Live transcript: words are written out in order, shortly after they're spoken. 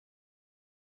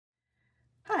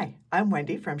I'm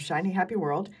Wendy from Shiny Happy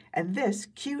World, and this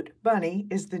cute bunny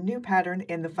is the new pattern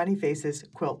in the Funny Faces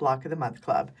Quilt Block of the Month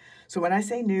Club. So when I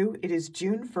say new, it is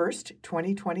June 1st,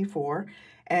 2024,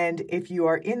 and if you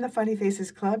are in the Funny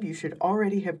Faces Club, you should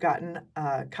already have gotten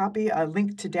a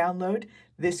link to download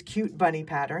this cute bunny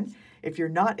pattern. If you're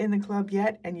not in the club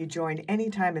yet and you join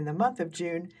anytime in the month of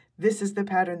June, this is the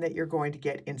pattern that you're going to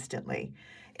get instantly.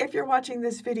 If you're watching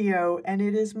this video and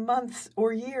it is months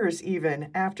or years even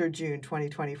after June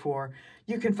 2024,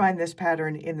 you can find this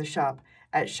pattern in the shop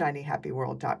at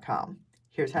shinyhappyworld.com.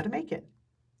 Here's how to make it.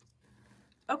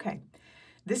 Okay,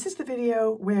 this is the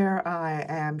video where I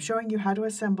am showing you how to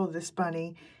assemble this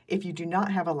bunny if you do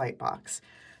not have a light box.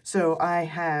 So I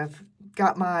have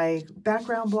got my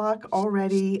background block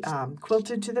already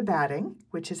quilted to the batting,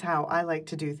 which is how I like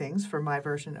to do things for my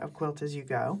version of Quilt As You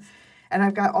Go. And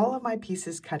I've got all of my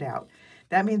pieces cut out.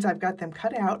 That means I've got them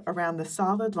cut out around the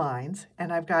solid lines,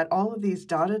 and I've got all of these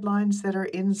dotted lines that are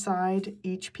inside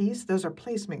each piece. Those are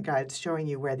placement guides showing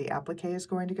you where the applique is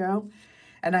going to go.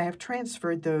 And I have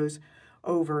transferred those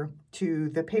over to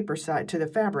the paper side, to the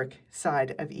fabric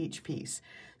side of each piece.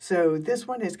 So this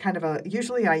one is kind of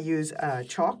usually I use a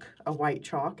white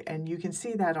chalk, and you can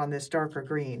see that on this darker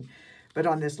green. But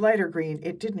on this lighter green,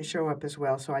 it didn't show up as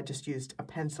well, so I just used a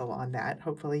pencil on that.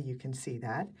 Hopefully you can see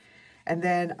that. And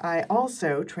then I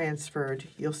also transferred,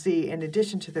 you'll see, in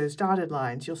addition to those dotted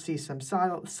lines, you'll see some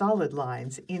solid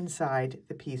lines inside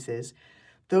the pieces.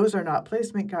 Those are not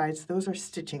placement guides, those are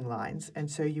stitching lines,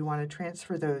 and so you want to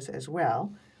transfer those as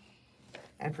well.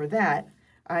 And for that,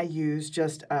 I use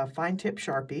just a fine tip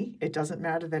Sharpie. It doesn't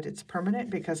matter that it's permanent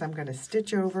because I'm going to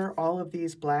stitch over all of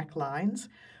these black lines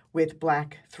with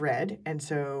black thread, and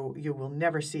so you will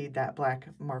never see that black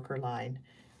marker line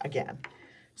again.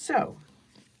 So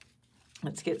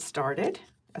let's get started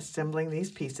assembling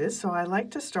these pieces. So I like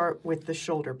to start with the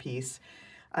shoulder piece.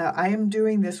 I am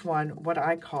doing this one what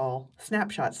I call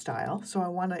snapshot style. So I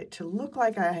want it to look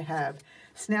like I have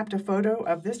snapped a photo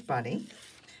of this bunny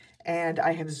and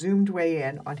I have zoomed way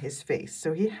in on his face.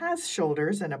 So he has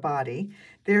shoulders and a body.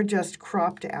 They're just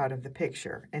cropped out of the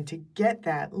picture. And to get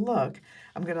that look,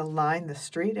 I'm going to line the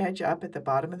straight edge up at the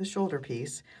bottom of the shoulder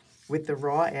piece with the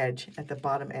raw edge at the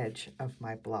bottom edge of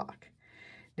my block.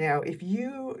 Now, if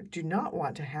you do not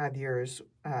want to have yours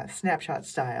snapshot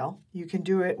style, you can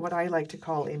do it what I like to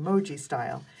call emoji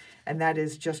style, and that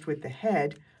is just with the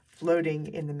head floating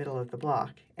in the middle of the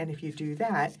block. And if you do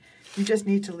that, you just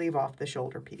need to leave off the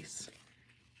shoulder piece.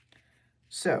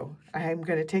 So I'm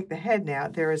going to take the head now.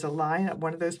 There is a line,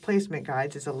 one of those placement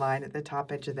guides is a line at the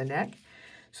top edge of the neck.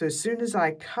 So as soon as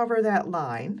I cover that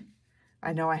line,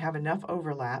 I know I have enough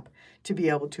overlap to be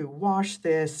able to wash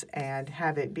this and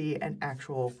have it be an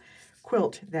actual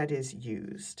quilt that is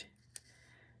used.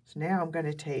 So now I'm going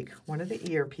to take one of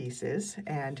the ear pieces,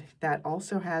 and that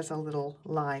also has a little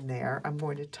line there. I'm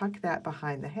going to tuck that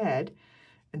behind the head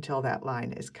until that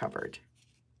line is covered.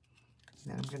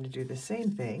 Now I'm going to do the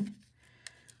same thing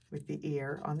with the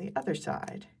ear on the other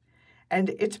side. And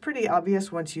it's pretty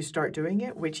obvious once you start doing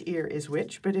it which ear is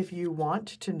which, but if you want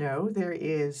to know, there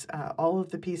is, all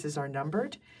of the pieces are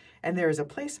numbered, and there is a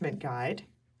placement guide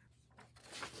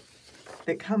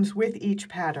that comes with each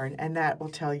pattern, and that will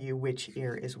tell you which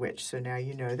ear is which. So now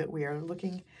you know that we are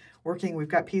working, we've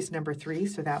got piece number 3,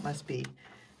 so that must be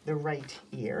the right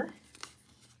ear.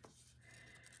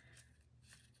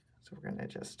 So we're going to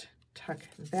just tuck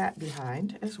that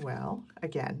behind as well,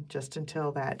 again, just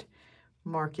until that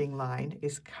marking line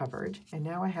is covered. And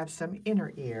now I have some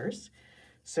inner ears.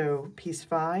 So piece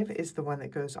 5 is the one that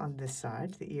goes on this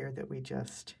side, the ear that we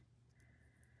just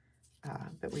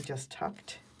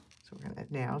tucked. So we're going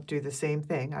to now do the same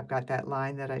thing. I've got that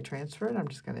line that I transferred. I'm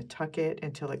just going to tuck it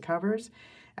until it covers.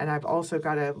 And I've also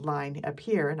got a line up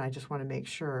here, and I just want to make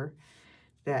sure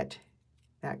that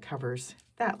that covers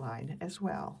that line as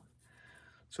well.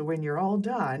 So when you're all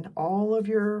done, all of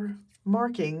your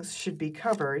markings should be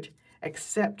covered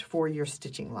except for your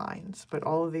stitching lines, but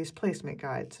all of these placement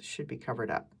guides should be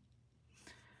covered up.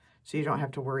 So you don't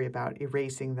have to worry about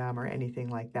erasing them or anything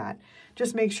like that.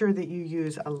 Just make sure that you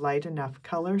use a light enough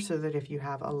color so that if you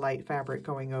have a light fabric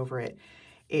going over it,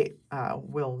 it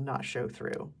will not show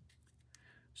through.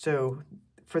 So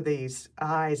for these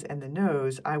eyes and the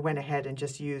nose, I went ahead and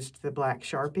just used the black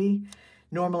Sharpie.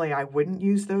 Normally I wouldn't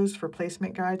use those for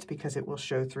placement guides because it will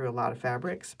show through a lot of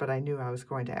fabrics, but I knew I was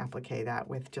going to applique that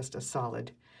with just a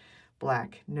solid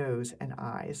black nose and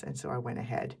eyes, and so I went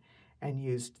ahead and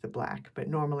used the black. But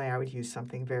normally I would use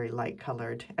something very light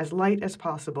colored, as light as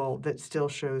possible, that still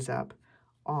shows up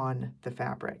on the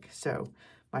fabric. So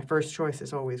my first choice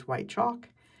is always white chalk,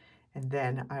 and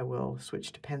then I will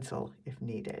switch to pencil if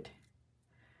needed.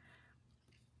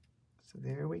 So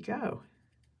there we go.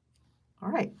 All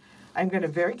right, I'm going to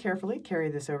very carefully carry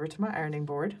this over to my ironing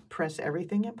board, press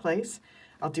everything in place.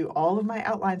 I'll do all of my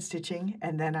outline stitching,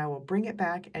 and then I will bring it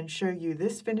back and show you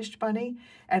this finished bunny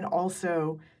and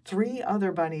also 3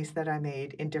 other bunnies that I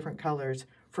made in different colors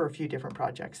for a few different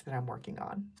projects that I'm working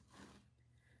on.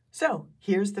 So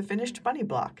here's the finished bunny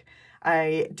block.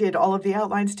 I did all of the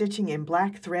outline stitching in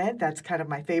black thread. That's kind of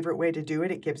my favorite way to do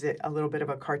it. It gives it a little bit of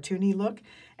a cartoony look.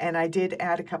 And I did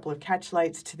add a couple of catch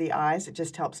lights to the eyes. It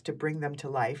just helps to bring them to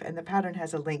life. And the pattern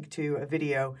has a link to a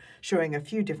video showing a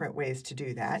few different ways to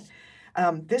do that.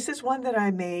 This is one that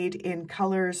I made in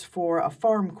colors for a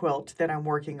farm quilt that I'm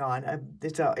working on.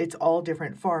 It's all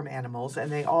different farm animals,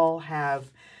 and they all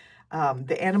have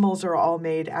the animals are all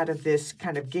made out of this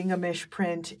kind of ginghamish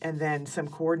print and then some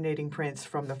coordinating prints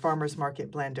from the Farmers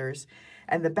Market blenders.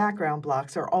 And the background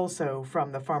blocks are also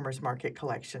from the Farmers Market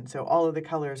collection. So all of the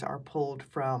colors are pulled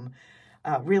from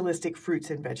realistic fruits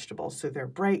and vegetables. So they're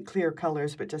bright, clear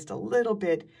colors, but just a little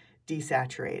bit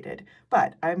desaturated.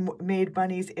 But I made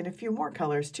bunnies in a few more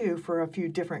colors too for a few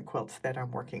different quilts that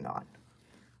I'm working on.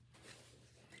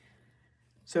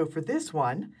 So for this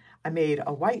one, I made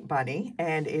a white bunny,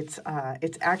 and it's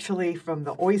actually from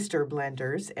the oyster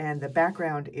blenders, and the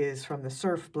background is from the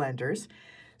surf blenders.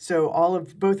 So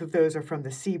both of those are from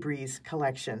the Sea Breeze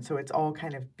collection. So it's all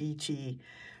kind of beachy,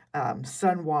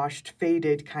 sun-washed,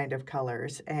 faded kind of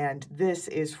colors. And this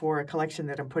is for a collection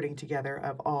that I'm putting together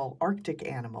of all Arctic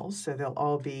animals. So they'll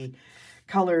all be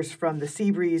colors from the Sea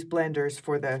Breeze blenders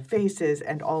for the faces,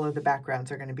 and all of the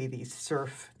backgrounds are going to be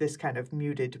this kind of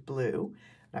muted blue.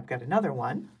 And I've got another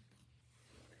one.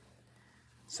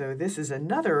 So this is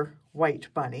another white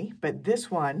bunny, but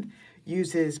this one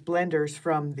uses blenders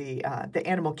from the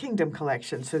Animal Kingdom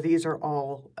collection. So these are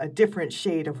all a different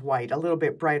shade of white, a little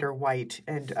bit brighter white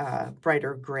and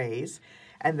brighter grays.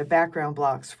 And the background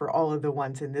blocks for all of the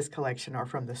ones in this collection are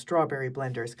from the Strawberry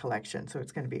Blenders collection. So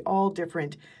it's going to be all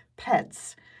different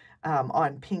pets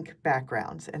on pink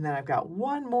backgrounds. And then I've got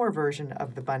one more version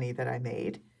of the bunny that I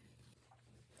made.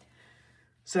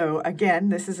 So again,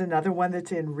 this is another one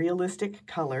that's in realistic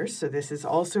colors. So this is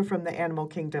also from the Animal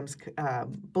Kingdom's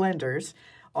blenders,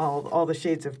 all the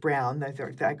shades of brown.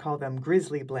 I call them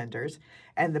grizzly blenders.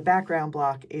 And the background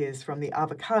block is from the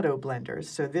avocado blenders.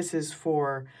 So this is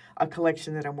for a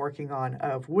collection that I'm working on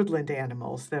of woodland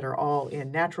animals that are all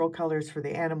in natural colors for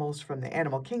the animals from the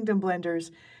Animal Kingdom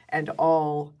blenders, and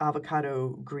all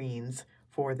avocado greens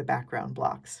for the background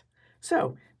blocks.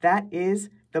 So that is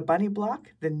the bunny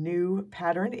block, the new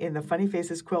pattern in the Funny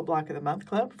Faces Quilt Block of the Month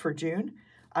Club for June.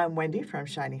 I'm Wendy from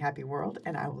Shiny Happy World,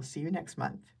 and I will see you next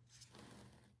month.